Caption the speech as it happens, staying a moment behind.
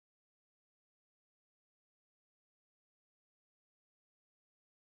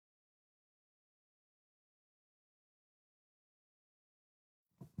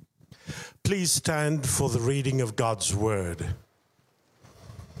Please stand for the reading of God's word.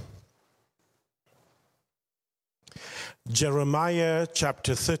 Jeremiah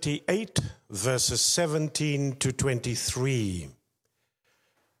chapter 38, verses 17 to 23.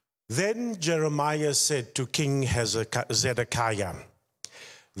 Then Jeremiah said to King Zedekiah,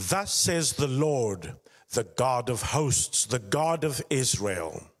 "Thus says the Lord, the God of hosts, the God of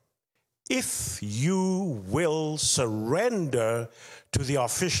Israel, if you will surrender to the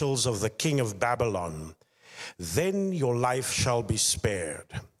officials of the king of Babylon, then your life shall be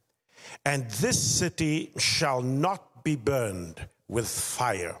spared, and this city shall not be burned with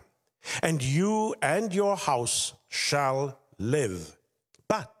fire, and you and your house shall live.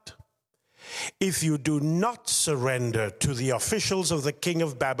 But if you do not surrender to the officials of the king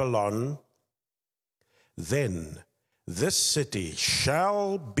of Babylon, then this city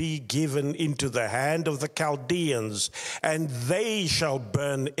shall be given into the hand of the Chaldeans, and they shall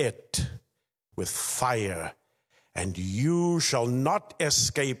burn it with fire, and you shall not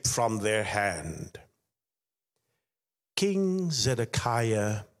escape from their hand." King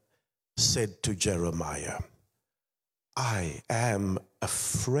Zedekiah said to Jeremiah, "I am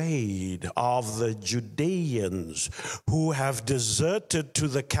afraid of the Judeans who have deserted to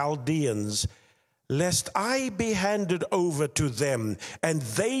the Chaldeans, lest I be handed over to them, and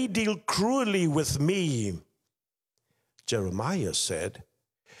they deal cruelly with me." Jeremiah said,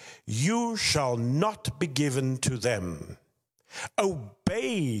 "You shall not be given to them.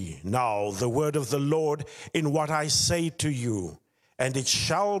 Obey now the word of the Lord in what I say to you, and it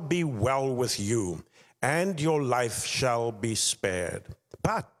shall be well with you, and your life shall be spared.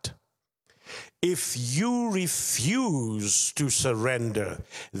 But if you refuse to surrender,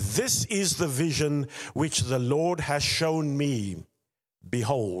 this is the vision which the Lord has shown me.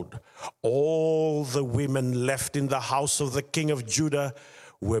 Behold, all the women left in the house of the king of Judah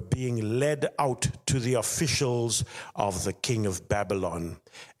were being led out to the officials of the king of Babylon,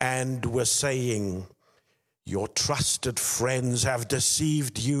 and were saying, 'Your trusted friends have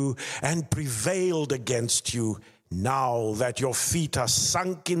deceived you and prevailed against you. Now that your feet are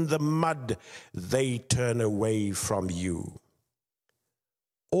sunk in the mud, they turn away from you.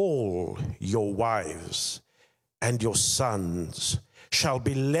 All your wives and your sons shall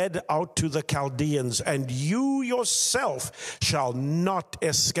be led out to the Chaldeans, and you yourself shall not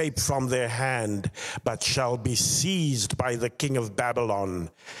escape from their hand, but shall be seized by the king of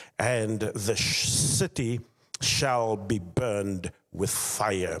Babylon, and the city shall be burned with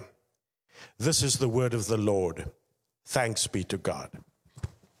fire.'" This is the word of the Lord. Thanks be to God.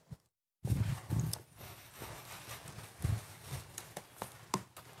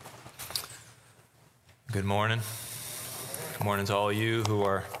 Good morning. Good morning to all of you who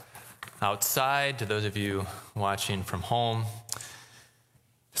are outside, to those of you watching from home.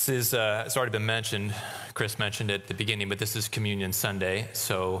 This is, it's already been mentioned, Chris mentioned it at the beginning, but this is Communion Sunday.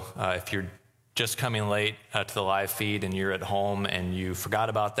 So if you're just coming late to the live feed and you're at home and you forgot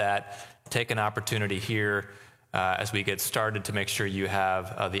about that, take an opportunity here as we get started to make sure you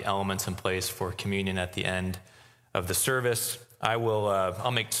have the elements in place for communion at the end of the service. I'll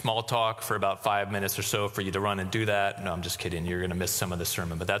make small talk for about 5 minutes or so for you to run and do that. No, I'm just kidding. You're going to miss some of the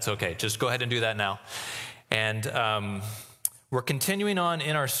sermon, but that's okay. Just go ahead and do that now. And we're continuing on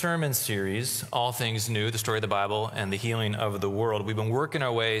in our sermon series, All Things New, the story of the Bible and the healing of the world. We've been working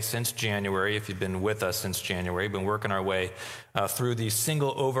our way since January. If you've been with us since January, we've been working our way through the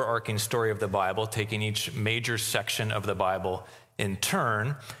single overarching story of the Bible, taking each major section of the Bible in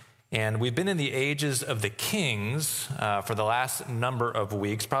turn. And we've been in the ages of the kings for the last number of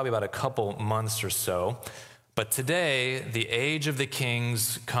weeks, probably about a couple months or so. But today, the age of the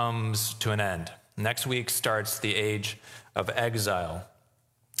kings comes to an end. Next week starts the age of exile.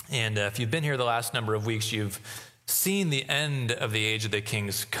 And if you've been here the last number of weeks, you've seen the end of the age of the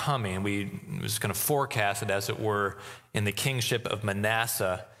kings coming. We was kind of forecasted, as it were, in the kingship of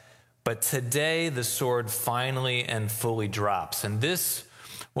Manasseh. But today, the sword finally and fully drops. And this,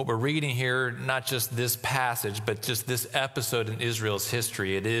 what we're reading here, not just this passage, but just this episode in Israel's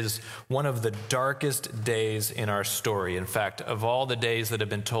history, it is one of the darkest days in our story. In fact, of all the days that have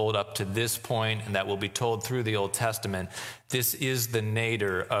been told up to this point and that will be told through the Old Testament, this is the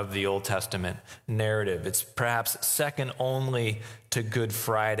nadir of the Old Testament narrative. It's perhaps second only to Good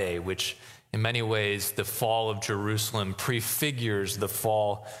Friday, which in many ways, the fall of Jerusalem prefigures the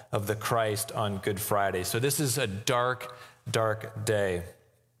fall of the Christ on Good Friday. So this is a dark, dark day.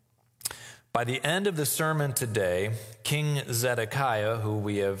 By the end of the sermon today, King Zedekiah, who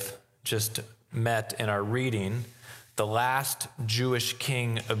we have just met in our reading, the last Jewish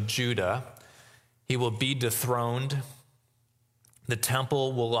king of Judah, he will be dethroned. The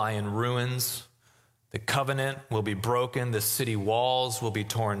temple will lie in ruins. The covenant will be broken. The city walls will be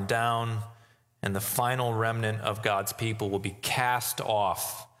torn down. And the final remnant of God's people will be cast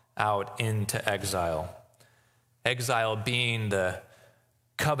off out into exile. Exile being the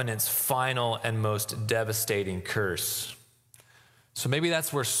covenant's final and most devastating curse. So maybe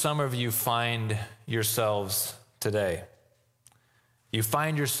that's where some of you find yourselves today. You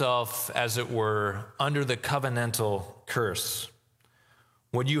find yourself, as it were, under the covenantal curse.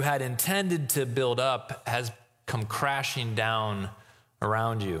 What you had intended to build up has come crashing down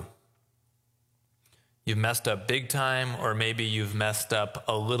around you. You've messed up big time, or maybe you've messed up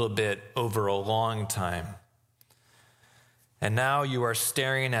a little bit over a long time. And now you are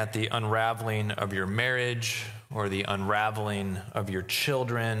staring at the unraveling of your marriage, or the unraveling of your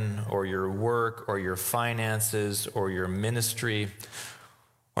children, or your work, or your finances, or your ministry,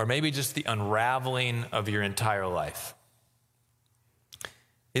 or maybe just the unraveling of your entire life.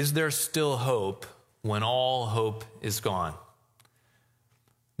 Is there still hope when all hope is gone?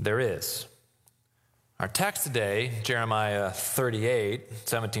 There is. Our text today, Jeremiah 38,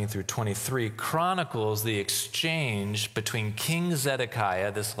 17 through 23, chronicles the exchange between King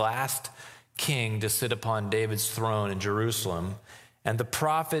Zedekiah, this last king to sit upon David's throne in Jerusalem, and the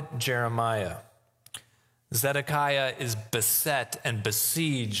prophet Jeremiah. Zedekiah is beset and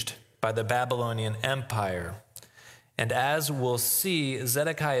besieged by the Babylonian Empire. And as we'll see,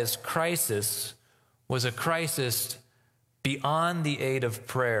 Zedekiah's crisis was a crisis beyond the aid of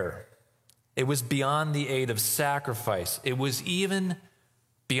prayer. It was beyond the aid of sacrifice. It was even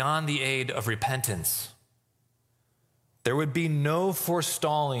beyond the aid of repentance. There would be no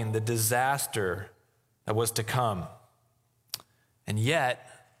forestalling the disaster that was to come. And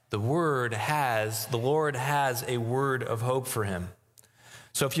yet, the Lord has a word of hope for him.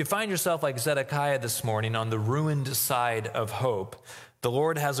 So if you find yourself like Zedekiah this morning on the ruined side of hope, the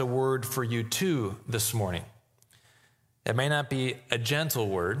Lord has a word for you too this morning. It may not be a gentle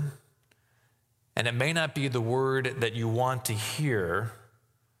word, and it may not be the word that you want to hear,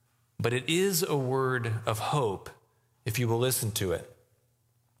 but it is a word of hope if you will listen to it.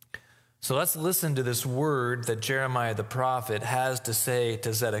 So let's listen to this word that Jeremiah the prophet has to say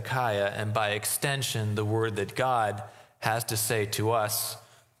to Zedekiah, and by extension, the word that God has to say to us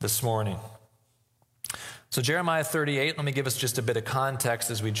this morning. So Jeremiah 38, let me give us just a bit of context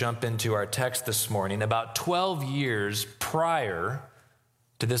as we jump into our text this morning. About 12 years prior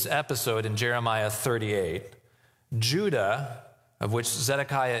to this episode in Jeremiah 38, Judah, of which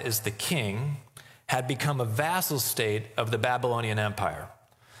Zedekiah is the king, had become a vassal state of the Babylonian Empire.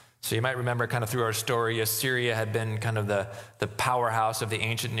 So you might remember kind of through our story, Assyria had been kind of the powerhouse of the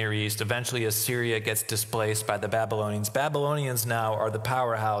ancient Near East. Eventually, Assyria gets displaced by the Babylonians. Babylonians now are the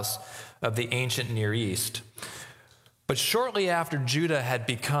powerhouse of the ancient Near East. But shortly after Judah had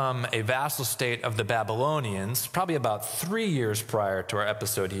become a vassal state of the Babylonians, probably about 3 years prior to our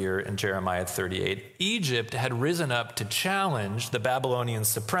episode here in Jeremiah 38, Egypt had risen up to challenge the Babylonian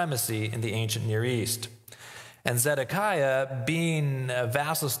supremacy in the ancient Near East. And Zedekiah, being a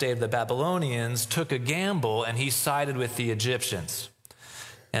vassal state of the Babylonians, took a gamble and he sided with the Egyptians.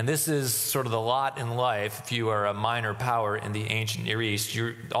 And this is sort of the lot in life if you are a minor power in the ancient Near East.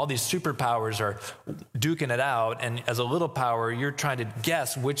 All these superpowers are duking it out, and as a little power, you're trying to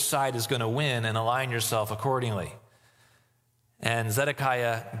guess which side is going to win and align yourself accordingly. And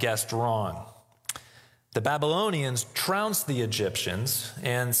Zedekiah guessed wrong. The Babylonians trounced the Egyptians,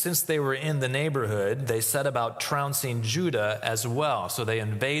 and since they were in the neighborhood, they set about trouncing Judah as well. So they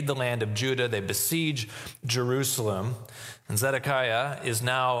invade the land of Judah, they besiege Jerusalem, and Zedekiah is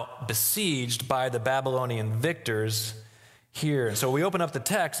now besieged by the Babylonian victors here. And so we open up the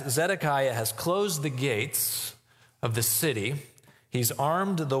text. Zedekiah has closed the gates of the city, he's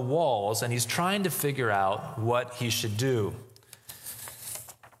armed the walls, and he's trying to figure out what he should do.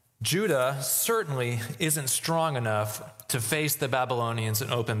 Judah certainly isn't strong enough to face the Babylonians in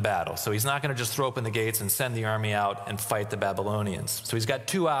open battle. So he's not going to just throw open the gates and send the army out and fight the Babylonians. So he's got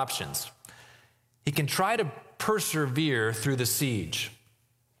two options. He can try to persevere through the siege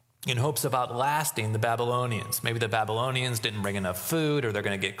in hopes of outlasting the Babylonians. Maybe the Babylonians didn't bring enough food, or they're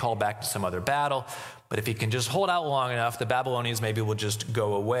going to get called back to some other battle. But if he can just hold out long enough, the Babylonians maybe will just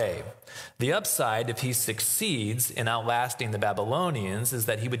go away. The upside, if he succeeds in outlasting the Babylonians, is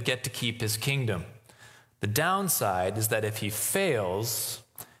that he would get to keep his kingdom. The downside is that if he fails,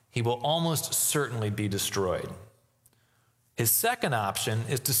 he will almost certainly be destroyed. His second option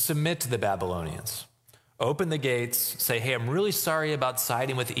is to submit to the Babylonians. Open the gates, say, hey, I'm really sorry about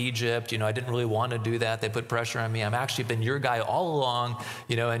siding with Egypt. I didn't really want to do that. They put pressure on me. I've actually been your guy all along,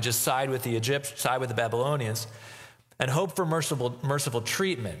 and just side with the Babylonians. and hope for merciful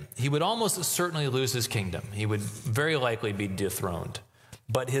treatment, he would almost certainly lose his kingdom. He would very likely be dethroned.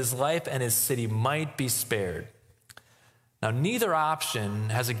 But his life and his city might be spared. Now, neither option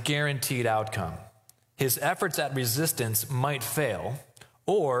has a guaranteed outcome. His efforts at resistance might fail,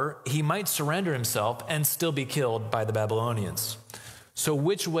 or he might surrender himself and still be killed by the Babylonians. So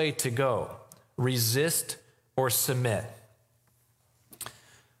which way to go? Resist or submit?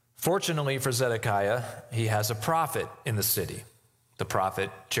 Fortunately for Zedekiah, he has a prophet in the city, the prophet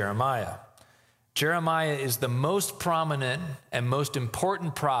Jeremiah. Jeremiah is the most prominent and most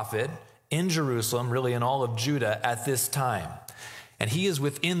important prophet in Jerusalem, really in all of Judah at this time. And he is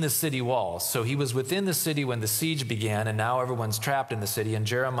within the city walls. So he was within the city when the siege began, and now everyone's trapped in the city, and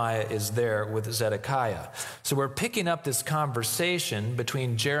Jeremiah is there with Zedekiah. So we're picking up this conversation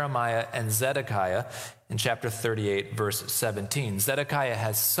between Jeremiah and Zedekiah in chapter 38, verse 17. Zedekiah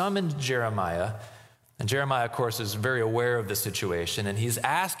has summoned Jeremiah, and Jeremiah, of course, is very aware of the situation, and he's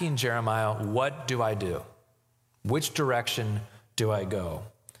asking Jeremiah, what do I do? Which direction do I go?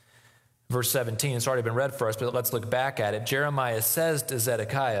 Verse 17, it's already been read for us, but let's look back at it. Jeremiah says to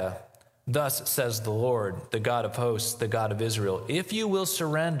Zedekiah, thus says the Lord, the God of hosts, the God of Israel, if you will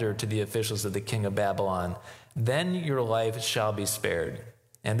surrender to the officials of the king of Babylon, then your life shall be spared,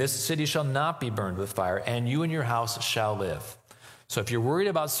 and this city shall not be burned with fire, and you and your house shall live. So if you're worried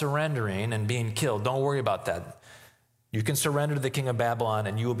about surrendering and being killed, don't worry about that. You can surrender to the king of Babylon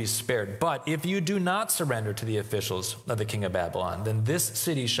and you will be spared. But if you do not surrender to the officials of the king of Babylon, then this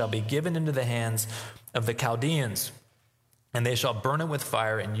city shall be given into the hands of the Chaldeans, and they shall burn it with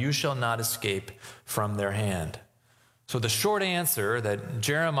fire, and you shall not escape from their hand. So the short answer that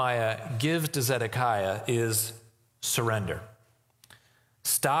Jeremiah gives to Zedekiah is surrender.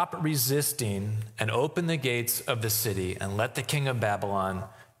 Stop resisting and open the gates of the city and let the king of Babylon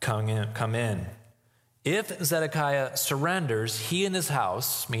come in. If Zedekiah surrenders, he and his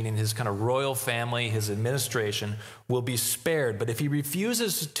house, meaning his kind of royal family, his administration, will be spared. But if he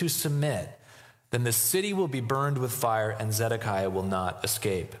refuses to submit, then the city will be burned with fire and Zedekiah will not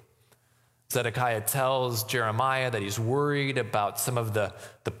escape. Zedekiah tells Jeremiah that he's worried about some of the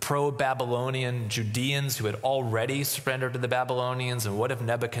pro-Babylonian Judeans who had already surrendered to the Babylonians. And what if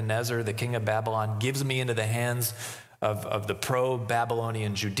Nebuchadnezzar, the king of Babylon, gives me into the hands of the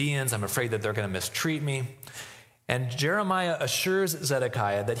pro-Babylonian Judeans? I'm afraid that they're going to mistreat me. And Jeremiah assures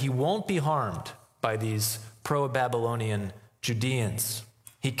Zedekiah that he won't be harmed by these pro-Babylonian Judeans.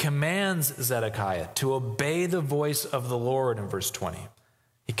 He commands Zedekiah to obey the voice of the Lord in verse 20.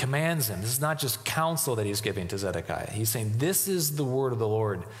 He commands him. This is not just counsel that he's giving to Zedekiah. He's saying, this is the word of the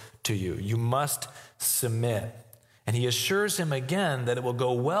Lord to you. You must submit. And he assures him again that it will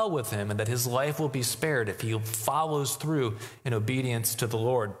go well with him and that his life will be spared if he follows through in obedience to the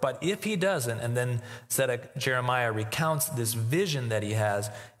Lord. But if he doesn't, and then Jeremiah recounts this vision that he has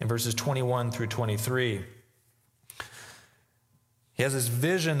in verses 21 through 23. He has this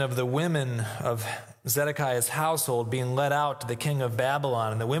vision of the women of Zedekiah's household being led out to the king of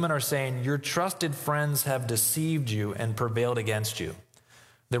Babylon. And the women are saying, your trusted friends have deceived you and prevailed against you.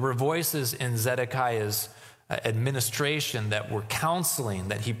 There were voices in Zedekiah's administration that were counseling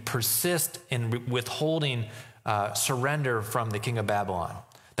that he persist in withholding surrender from the king of Babylon,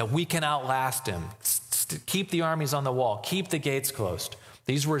 that we can outlast him, keep the armies on the wall, keep the gates closed.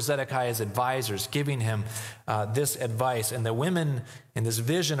 These were Zedekiah's advisors giving him this advice. And the women in this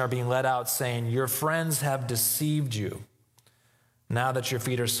vision are being led out saying, your friends have deceived you. Now that your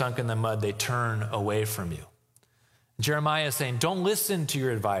feet are sunk in the mud, they turn away from you. Jeremiah is saying, don't listen to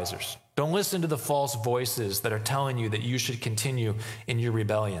your advisors. Don't listen to the false voices that are telling you that you should continue in your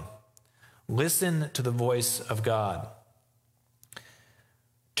rebellion. Listen to the voice of God.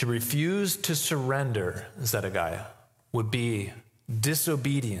 To refuse to surrender, Zedekiah, would be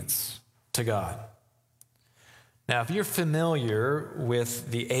disobedience to God. Now, if you're familiar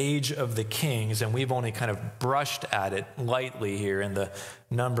with the age of the kings, and we've only kind of brushed at it lightly here in the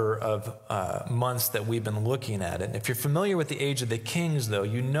number of months that we've been looking at it, if you're familiar with the age of the kings, though,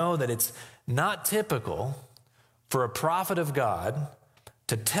 you know that it's not typical for a prophet of God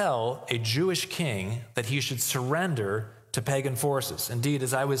to tell a Jewish king that he should surrender to pagan forces. Indeed,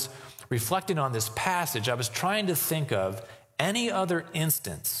 as I was reflecting on this passage, I was trying to think of any other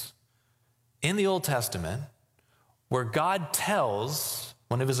instance in the Old Testament where God tells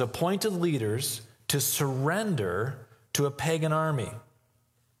one of his appointed leaders to surrender to a pagan army.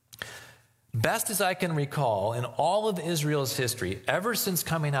 Best as I can recall, in all of Israel's history, ever since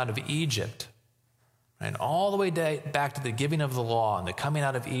coming out of Egypt, and all the way back to the giving of the law and the coming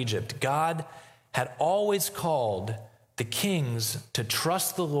out of Egypt, God had always called the kings to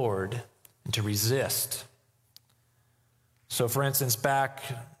trust the Lord and to resist. So, for instance, back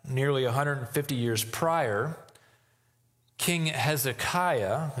nearly 150 years prior, King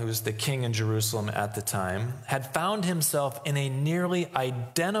Hezekiah, who was the king in Jerusalem at the time, had found himself in a nearly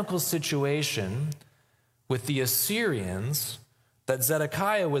identical situation with the Assyrians that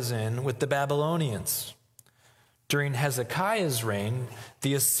Zedekiah was in with the Babylonians. During Hezekiah's reign,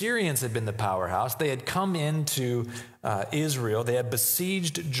 the Assyrians had been the powerhouse. They had come into Israel. They had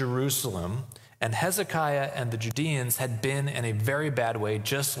besieged Jerusalem. And Hezekiah and the Judeans had been in a very bad way,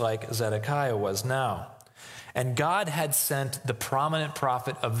 just like Zedekiah was now. And God had sent the prominent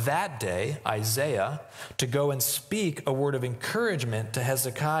prophet of that day, Isaiah, to go and speak a word of encouragement to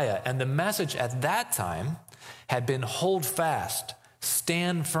Hezekiah. And the message at that time had been, hold fast,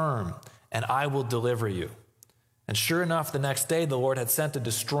 stand firm, and I will deliver you. And sure enough, the next day, the Lord had sent a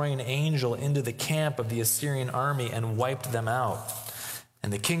destroying angel into the camp of the Assyrian army and wiped them out.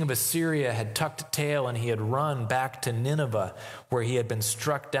 And the king of Assyria had tucked tail, and he had run back to Nineveh, where he had been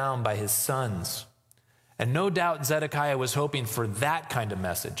struck down by his sons. And no doubt Zedekiah was hoping for that kind of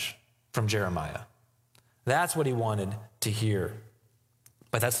message from Jeremiah. That's what he wanted to hear.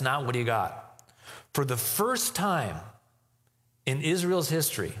 But that's not what he got. For the first time in Israel's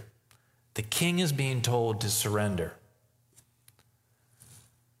history, the king is being told to surrender.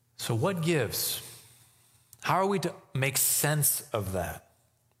 So what gives? How are we to make sense of that?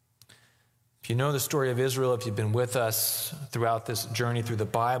 If you know the story of Israel, if you've been with us throughout this journey through the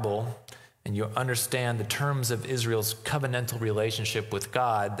Bible, and you understand the terms of Israel's covenantal relationship with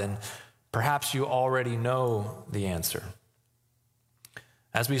God, then perhaps you already know the answer.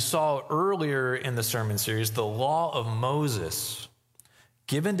 As we saw earlier in the sermon series, the law of Moses,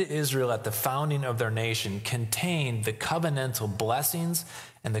 given to Israel at the founding of their nation, contained the covenantal blessings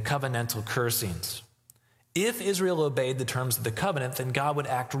and the covenantal cursings. If Israel obeyed the terms of the covenant, then God would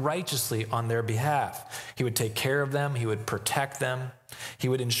act righteously on their behalf. He would take care of them. He would protect them. He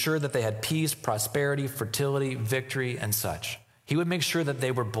would ensure that they had peace, prosperity, fertility, victory, and such. He would make sure that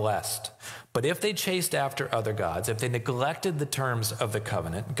they were blessed. But if they chased after other gods, if they neglected the terms of the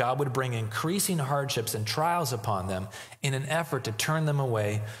covenant, God would bring increasing hardships and trials upon them in an effort to turn them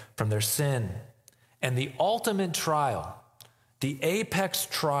away from their sin. And the ultimate trial, the apex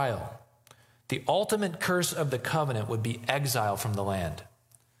trial, the ultimate curse of the covenant would be exile from the land.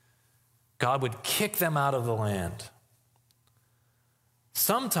 God would kick them out of the land.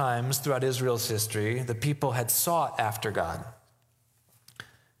 Sometimes throughout Israel's history, the people had sought after God.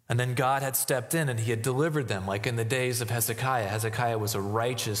 And then God had stepped in and he had delivered them, like in the days of Hezekiah. Hezekiah was a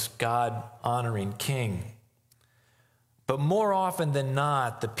righteous, God-honoring king. But more often than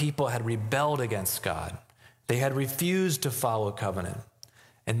not, the people had rebelled against God. They had refused to follow covenant.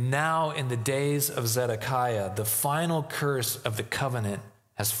 And now, in the days of Zedekiah, the final curse of the covenant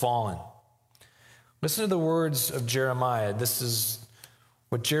has fallen. Listen to the words of Jeremiah. This is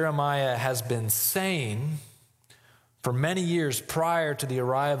what Jeremiah has been saying for many years prior to the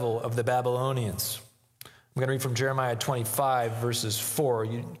arrival of the Babylonians. I'm going to read from Jeremiah 25, verses 4.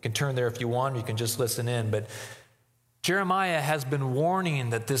 You can turn there if you want, or you can just listen in. But Jeremiah has been warning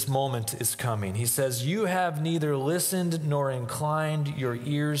that this moment is coming. He says, "You have neither listened nor inclined your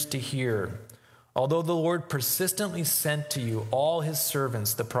ears to hear, although the Lord persistently sent to you all his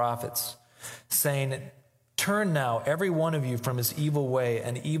servants, the prophets, saying, 'Turn now, every one of you, from his evil way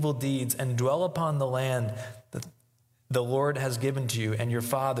and evil deeds, and dwell upon the land that the Lord has given to you and your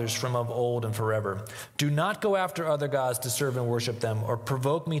fathers from of old and forever. Do not go after other gods to serve and worship them, or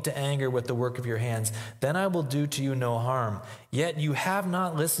provoke me to anger with the work of your hands. Then I will do to you no harm. Yet you have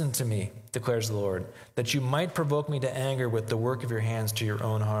not listened to me, declares the Lord, that you might provoke me to anger with the work of your hands to your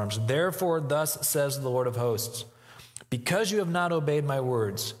own harms. Therefore, thus says the Lord of hosts, because you have not obeyed my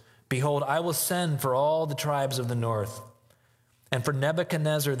words, behold, I will send for all the tribes of the north, and for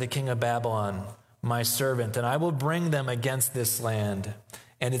Nebuchadnezzar, the king of Babylon, my servant, and I will bring them against this land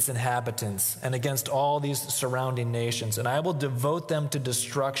and its inhabitants, and against all these surrounding nations, and I will devote them to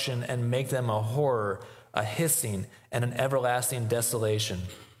destruction and make them a horror, a hissing, and an everlasting desolation.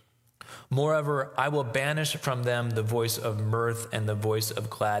 Moreover, I will banish from them the voice of mirth and the voice of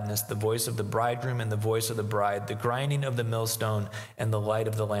gladness, the voice of the bridegroom and the voice of the bride, the grinding of the millstone and the light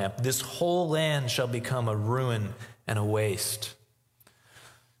of the lamp. This whole land shall become a ruin and a waste.'"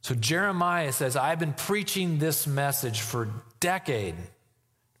 So Jeremiah says, I've been preaching this message for a decade,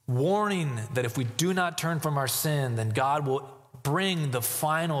 warning that if we do not turn from our sin, then God will bring the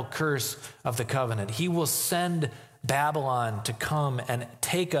final curse of the covenant. He will send Babylon to come and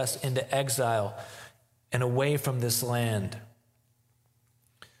take us into exile and away from this land.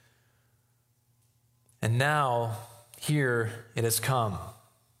 And now, here it has come.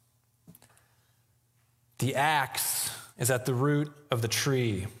 The axe is at the root of the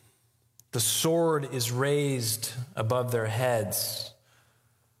tree. The sword is raised above their heads.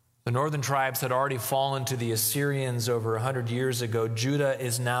 The northern tribes had already fallen to the Assyrians over 100 years ago. Judah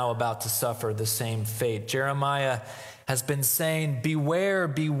is now about to suffer the same fate. Jeremiah has been saying, "Beware,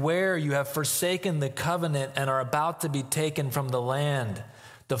 beware, you have forsaken the covenant and are about to be taken from the land.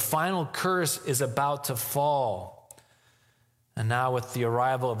 The final curse is about to fall." And now with the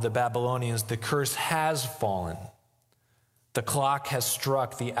arrival of the Babylonians, the curse has fallen. The clock has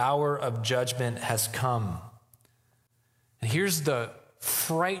struck. The hour of judgment has come. And here's the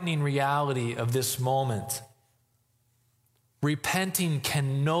frightening reality of this moment. Repenting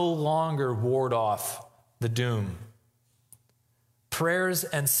can no longer ward off the doom. Prayers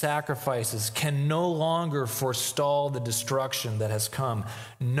and sacrifices can no longer forestall the destruction that has come.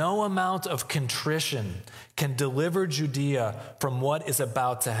 No amount of contrition can deliver Judea from what is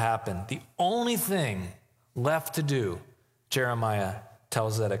about to happen. The only thing left to do, Jeremiah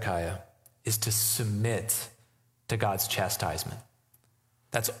tells Zedekiah, is to submit to God's chastisement.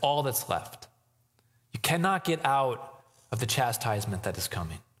 That's all that's left. You cannot get out of the chastisement that is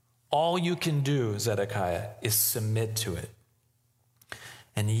coming. All you can do, Zedekiah, is submit to it.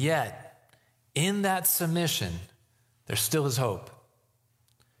 And yet, in that submission, there still is hope.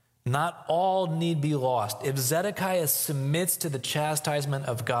 Not all need be lost. If Zedekiah submits to the chastisement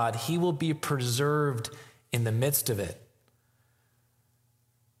of God, he will be preserved in the midst of it.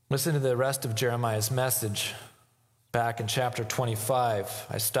 Listen to the rest of Jeremiah's message back in chapter 25.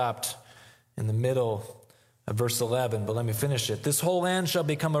 I stopped in the middle of verse 11, but let me finish it. "This whole land shall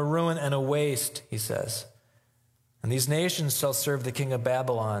become a ruin and a waste," he says. "And these nations shall serve the king of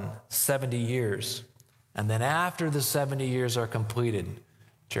Babylon 70 years. And then after the 70 years are completed,"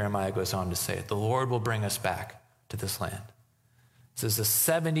 Jeremiah goes on to say, "the Lord will bring us back to this land." This is a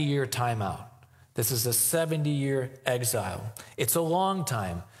 70-year timeout. This is a 70-year exile. It's a long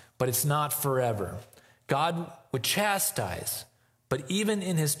time, but it's not forever. God would chastise, but even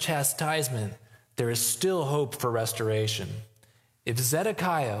in his chastisement, there is still hope for restoration. If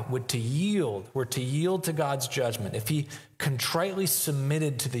Zedekiah were to yield to God's judgment, if he contritely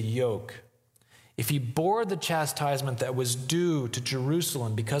submitted to the yoke, if he bore the chastisement that was due to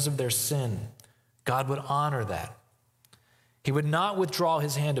Jerusalem because of their sin, God would honor that. He would not withdraw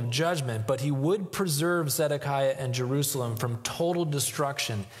his hand of judgment, but he would preserve Zedekiah and Jerusalem from total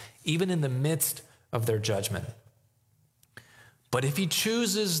destruction, even in the midst of their judgment. But if he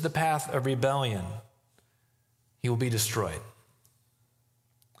chooses the path of rebellion, he will be destroyed.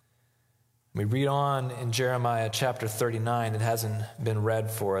 We read on in Jeremiah chapter 39. It hasn't been read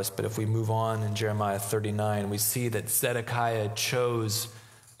for us, but if we move on in Jeremiah 39, we see that Zedekiah chose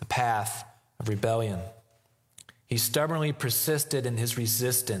the path of rebellion. He stubbornly persisted in his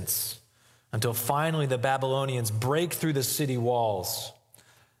resistance until finally the Babylonians break through the city walls.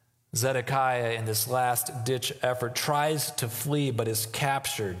 Zedekiah, in this last-ditch effort, tries to flee but is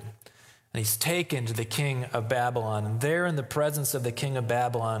captured. And he's taken to the king of Babylon. And there in the presence of the king of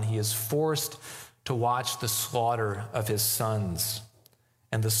Babylon, he is forced to watch the slaughter of his sons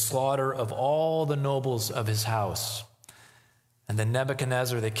and the slaughter of all the nobles of his house. And then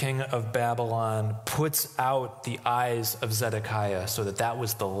Nebuchadnezzar, the king of Babylon, puts out the eyes of Zedekiah so that that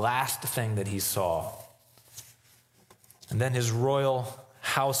was the last thing that he saw. And then his royal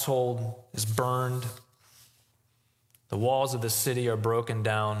household is burned. The walls of the city are broken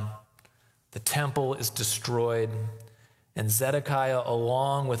down. The temple is destroyed, and Zedekiah,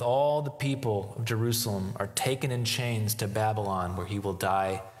 along with all the people of Jerusalem, are taken in chains to Babylon, where he will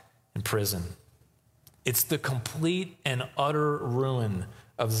die in prison. It's the complete and utter ruin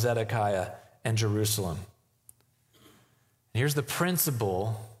of Zedekiah and Jerusalem. And here's the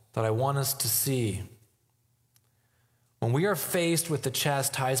principle that I want us to see. When we are faced with the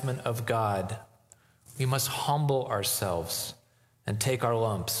chastisement of God, we must humble ourselves and take our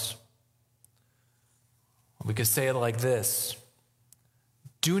lumps. We could say it like this: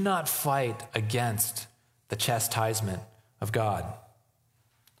 do not fight against the chastisement of God.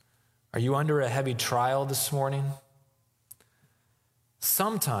 Are you under a heavy trial this morning?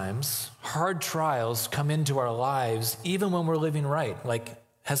 Sometimes hard trials come into our lives even when we're living right, like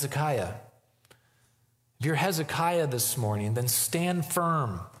Hezekiah. If you're Hezekiah this morning, then stand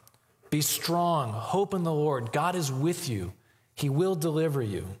firm, be strong, hope in the Lord. God is with you. He will deliver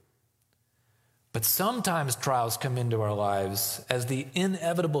you. But sometimes trials come into our lives as the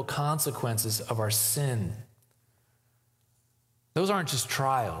inevitable consequences of our sin. Those aren't just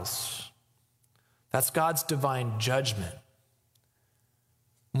trials. That's God's divine judgment.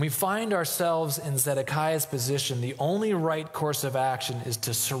 When we find ourselves in Zedekiah's position, the only right course of action is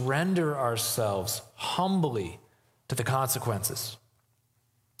to surrender ourselves humbly to the consequences.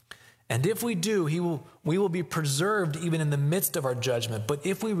 And if we do, we will be preserved even in the midst of our judgment. But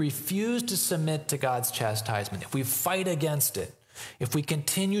if we refuse to submit to God's chastisement, if we fight against it, if we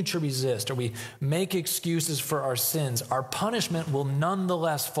continue to resist, or we make excuses for our sins, our punishment will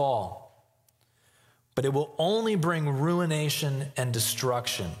nonetheless fall. But it will only bring ruination and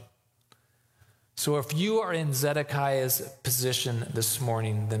destruction. So if you are in Zedekiah's position this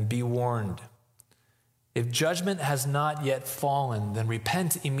morning, then be warned. If judgment has not yet fallen, then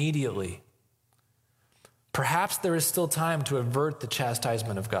repent immediately. Perhaps there is still time to avert the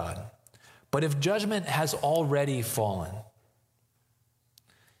chastisement of God. But if judgment has already fallen,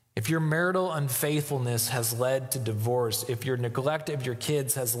 if your marital unfaithfulness has led to divorce, if your neglect of your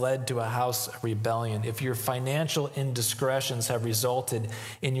kids has led to a house rebellion, if your financial indiscretions have resulted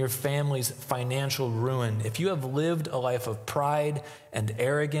in your family's financial ruin, if you have lived a life of pride and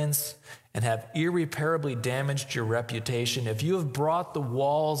arrogance and have irreparably damaged your reputation, if you have brought the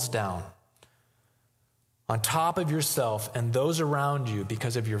walls down on top of yourself and those around you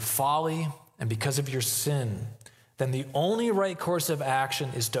because of your folly and because of your sin, then the only right course of action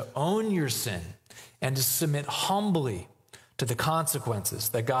is to own your sin and to submit humbly to the consequences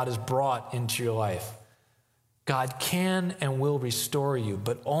that God has brought into your life. God can and will restore you,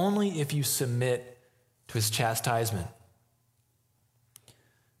 but only if you submit to his chastisement.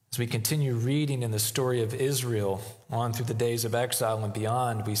 As we continue reading in the story of Israel on through the days of exile and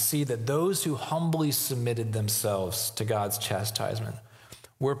beyond, we see that those who humbly submitted themselves to God's chastisement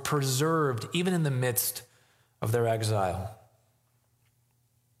were preserved even in the midst of their exile.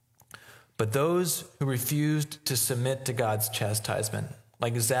 But those who refused to submit to God's chastisement,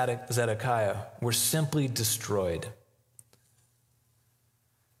 like Zedekiah, were simply destroyed.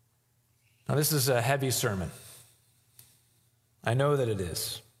 Now, this is a heavy sermon. I know that it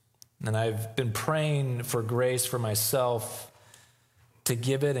is. And I've been praying for grace for myself to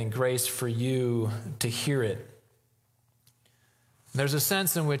give it and grace for you to hear it. There's a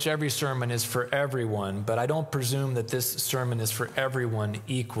sense in which every sermon is for everyone, but I don't presume that this sermon is for everyone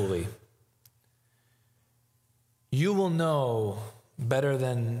equally. You will know better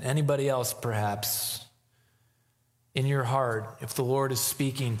than anybody else, perhaps, in your heart if the Lord is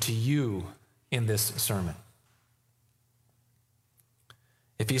speaking to you in this sermon.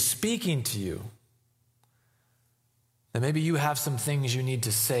 If he's speaking to you, then maybe you have some things you need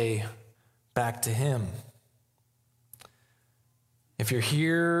to say back to him. If you're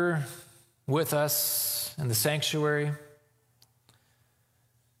here with us in the sanctuary,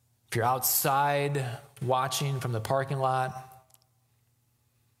 if you're outside watching from the parking lot,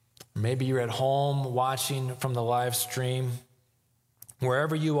 maybe you're at home watching from the live stream,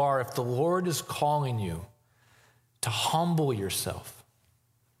 wherever you are, if the Lord is calling you to humble yourself,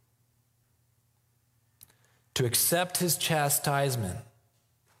 to accept his chastisement,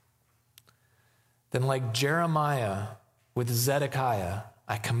 then like Jeremiah with Zedekiah,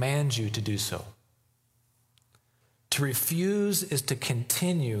 I command you to do so. To refuse is to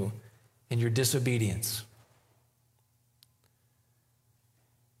continue in your disobedience.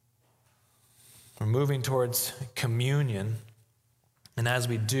 We're moving towards communion, and as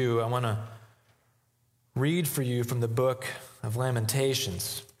we do, I want to read for you from the book of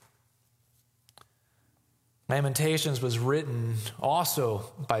Lamentations. Lamentations was written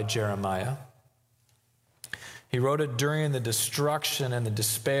also by Jeremiah. He wrote it during the destruction and the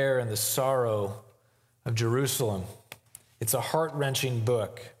despair and the sorrow of Jerusalem. It's a heart-wrenching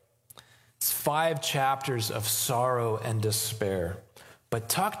book. It's 5 chapters of sorrow and despair. But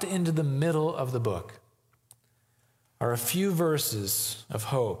tucked into the middle of the book are a few verses of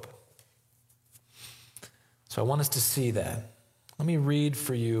hope. So I want us to see that. Let me read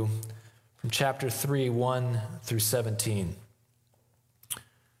for you from chapter 3, 1 through 17.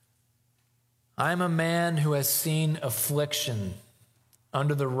 I am a man who has seen affliction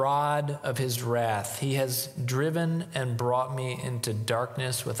under the rod of his wrath. He has driven and brought me into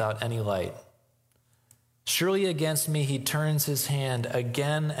darkness without any light. Surely against me he turns his hand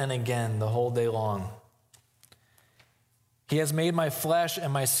again and again the whole day long. He has made my flesh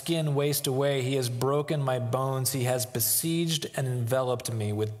and my skin waste away. He has broken my bones. He has besieged and enveloped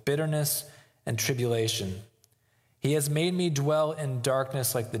me with bitterness and tribulation. He has made me dwell in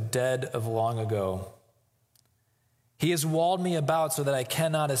darkness like the dead of long ago. He has walled me about so that I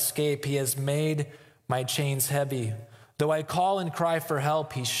cannot escape. He has made my chains heavy. Though I call and cry for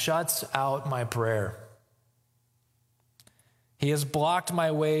help, he shuts out my prayer. He has blocked my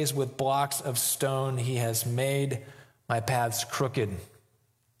ways with blocks of stone. He has made my paths crooked.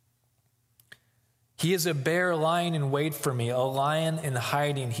 He is a bear lying in wait for me, a lion in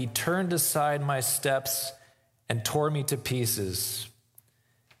hiding. He turned aside my steps and tore me to pieces.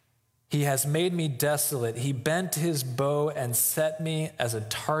 He has made me desolate. He bent his bow and set me as a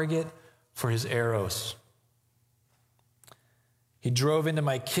target for his arrows. He drove into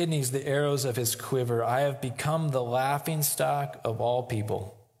my kidneys the arrows of his quiver. I have become the laughingstock of all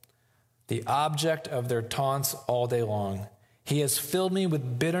people, the object of their taunts all day long. He has filled me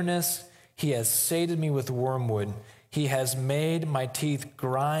with bitterness. He has sated me with wormwood. He has made my teeth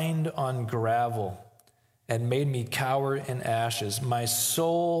grind on gravel and made me cower in ashes. My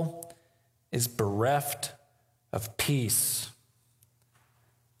soul is bereft of peace.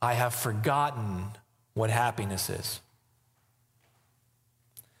 I have forgotten what happiness is.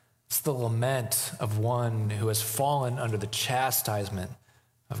 It's the lament of one who has fallen under the chastisement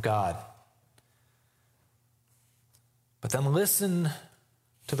of God. But then listen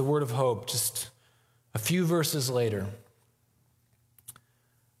to the word of hope just a few verses later.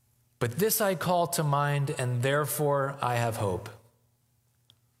 But this I call to mind, and therefore I have hope.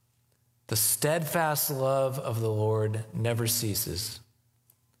 The steadfast love of the Lord never ceases.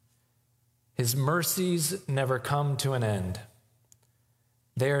 His mercies never come to an end.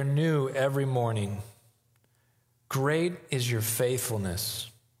 They are new every morning. Great is your faithfulness.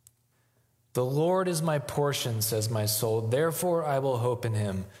 The Lord is my portion, says my soul. Therefore I will hope in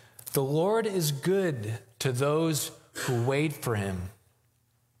him. The Lord is good to those who wait for him.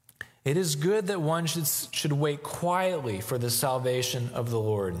 It is good that one should wait quietly for the salvation of the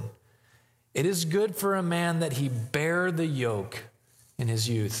Lord. It is good for a man that he bear the yoke in his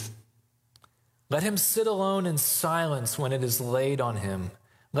youth. Let him sit alone in silence when it is laid on him.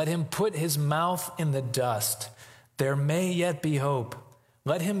 Let him put his mouth in the dust. There may yet be hope.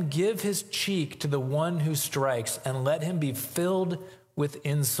 Let him give his cheek to the one who strikes, and let him be filled with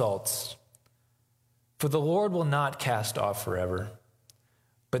insults. For the Lord will not cast off forever.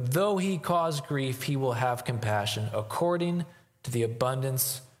 But though he cause grief, he will have compassion according to the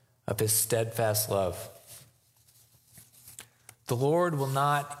abundance of his steadfast love. The Lord will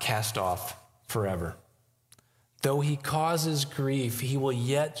not cast off forever. Though he causes grief, he will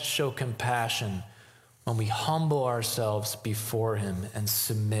yet show compassion when we humble ourselves before him and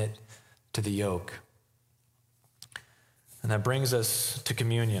submit to the yoke. And that brings us to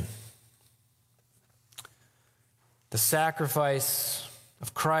communion. The sacrifice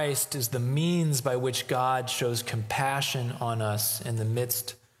of Christ is the means by which God shows compassion on us in the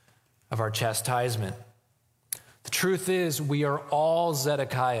midst of our chastisement. The truth is, we are all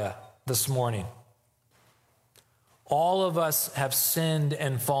Zedekiah this morning. All of us have sinned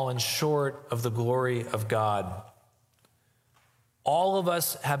and fallen short of the glory of God. All of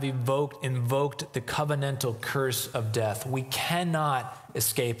us have invoked the covenantal curse of death. We cannot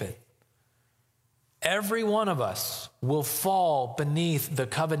escape it. Every one of us will fall beneath the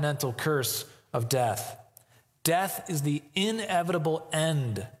covenantal curse of death. Death is the inevitable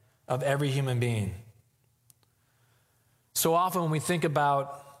end of every human being. So often when we think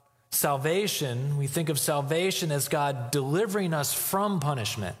about salvation, we think of salvation as God delivering us from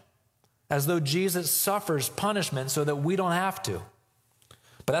punishment, as though Jesus suffers punishment so that we don't have to.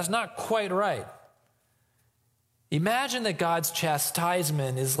 But that's not quite right. Imagine that God's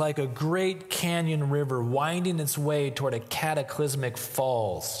chastisement is like a great canyon river winding its way toward a cataclysmic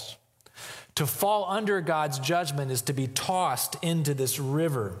falls. To fall under God's judgment is to be tossed into this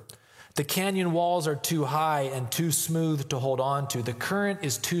river. The canyon walls are too high and too smooth to hold on to. The current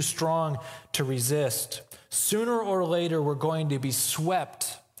is too strong to resist. Sooner or later, we're going to be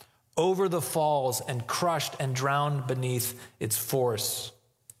swept over the falls and crushed and drowned beneath its force.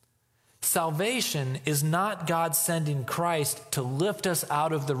 Salvation is not God sending Christ to lift us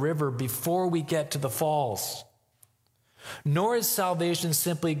out of the river before we get to the falls. Nor is salvation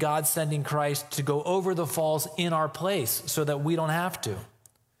simply God sending Christ to go over the falls in our place so that we don't have to.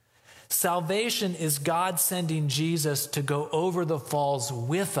 Salvation is God sending Jesus to go over the falls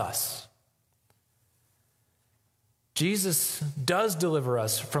with us. Jesus does deliver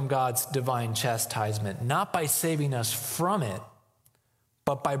us from God's divine chastisement, not by saving us from it,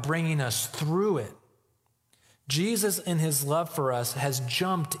 but by bringing us through it. Jesus, in his love for us, has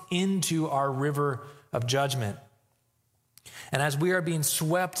jumped into our river of judgment. And as we are being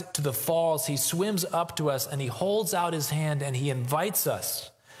swept to the falls, he swims up to us and he holds out his hand and he invites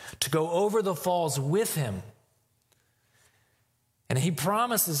us to go over the falls with him. And he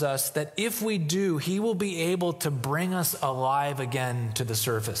promises us that if we do, he will be able to bring us alive again to the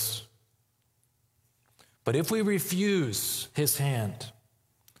surface. But if we refuse his hand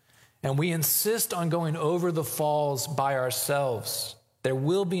and we insist on going over the falls by ourselves, there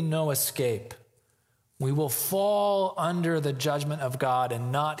will be no escape. We will fall under the judgment of God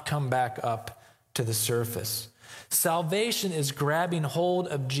and not come back up to the surface. Salvation is grabbing hold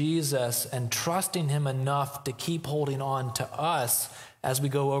of Jesus and trusting him enough to keep holding on to us as we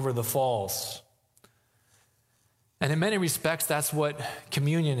go over the falls. And in many respects, that's what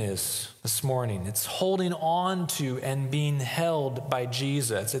communion is this morning. It's holding on to and being held by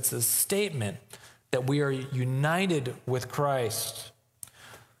Jesus. It's a statement that we are united with Christ.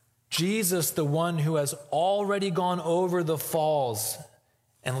 Jesus, the one who has already gone over the falls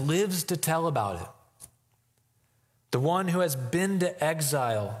and lives to tell about it. The one who has been to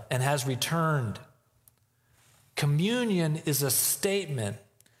exile and has returned. Communion is a statement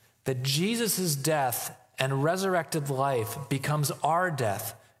that Jesus' death and resurrected life becomes our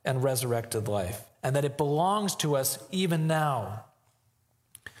death and resurrected life, and that it belongs to us even now.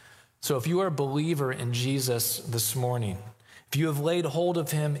 So if you are a believer in Jesus this morning, if you have laid hold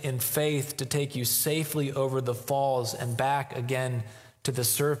of him in faith to take you safely over the falls and back again to the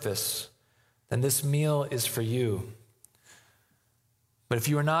surface, then this meal is for you. But if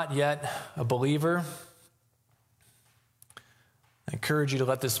you are not yet a believer, I encourage you to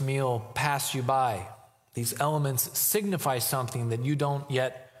let this meal pass you by. These elements signify something that you don't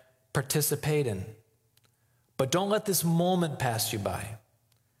yet participate in. But don't let this moment pass you by.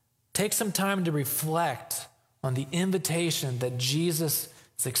 Take some time to reflect on the invitation that Jesus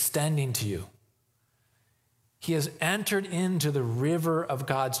is extending to you. He has entered into the river of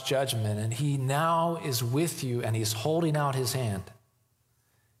God's judgment, and he now is with you, and he's holding out his hand.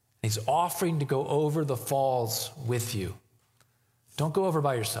 He's offering to go over the falls with you. Don't go over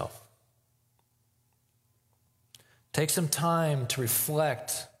by yourself. Take some time to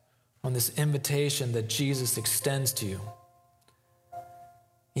reflect on this invitation that Jesus extends to you.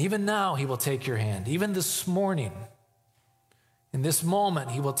 Even now, he will take your hand. Even this morning, in this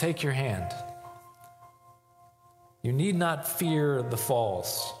moment, he will take your hand. You need not fear the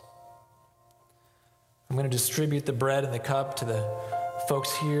falls. I'm going to distribute the bread and the cup to the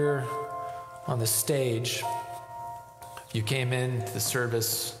folks here on the stage. If you came into the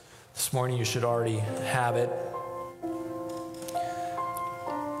service this morning, you should already have it.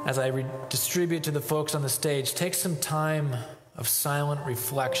 As I distribute to the folks on the stage, take some time of silent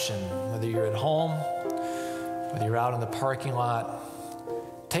reflection, whether you're at home, whether you're out in the parking lot.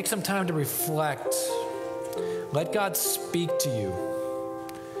 Take some time to reflect. Let God speak to you.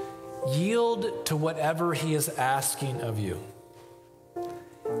 Yield to whatever he is asking of you.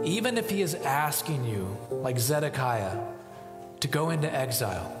 Even if he is asking you, like Zedekiah, to go into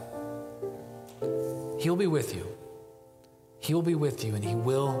exile, he'll be with you. He will be with you, and he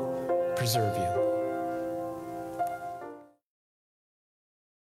will preserve you.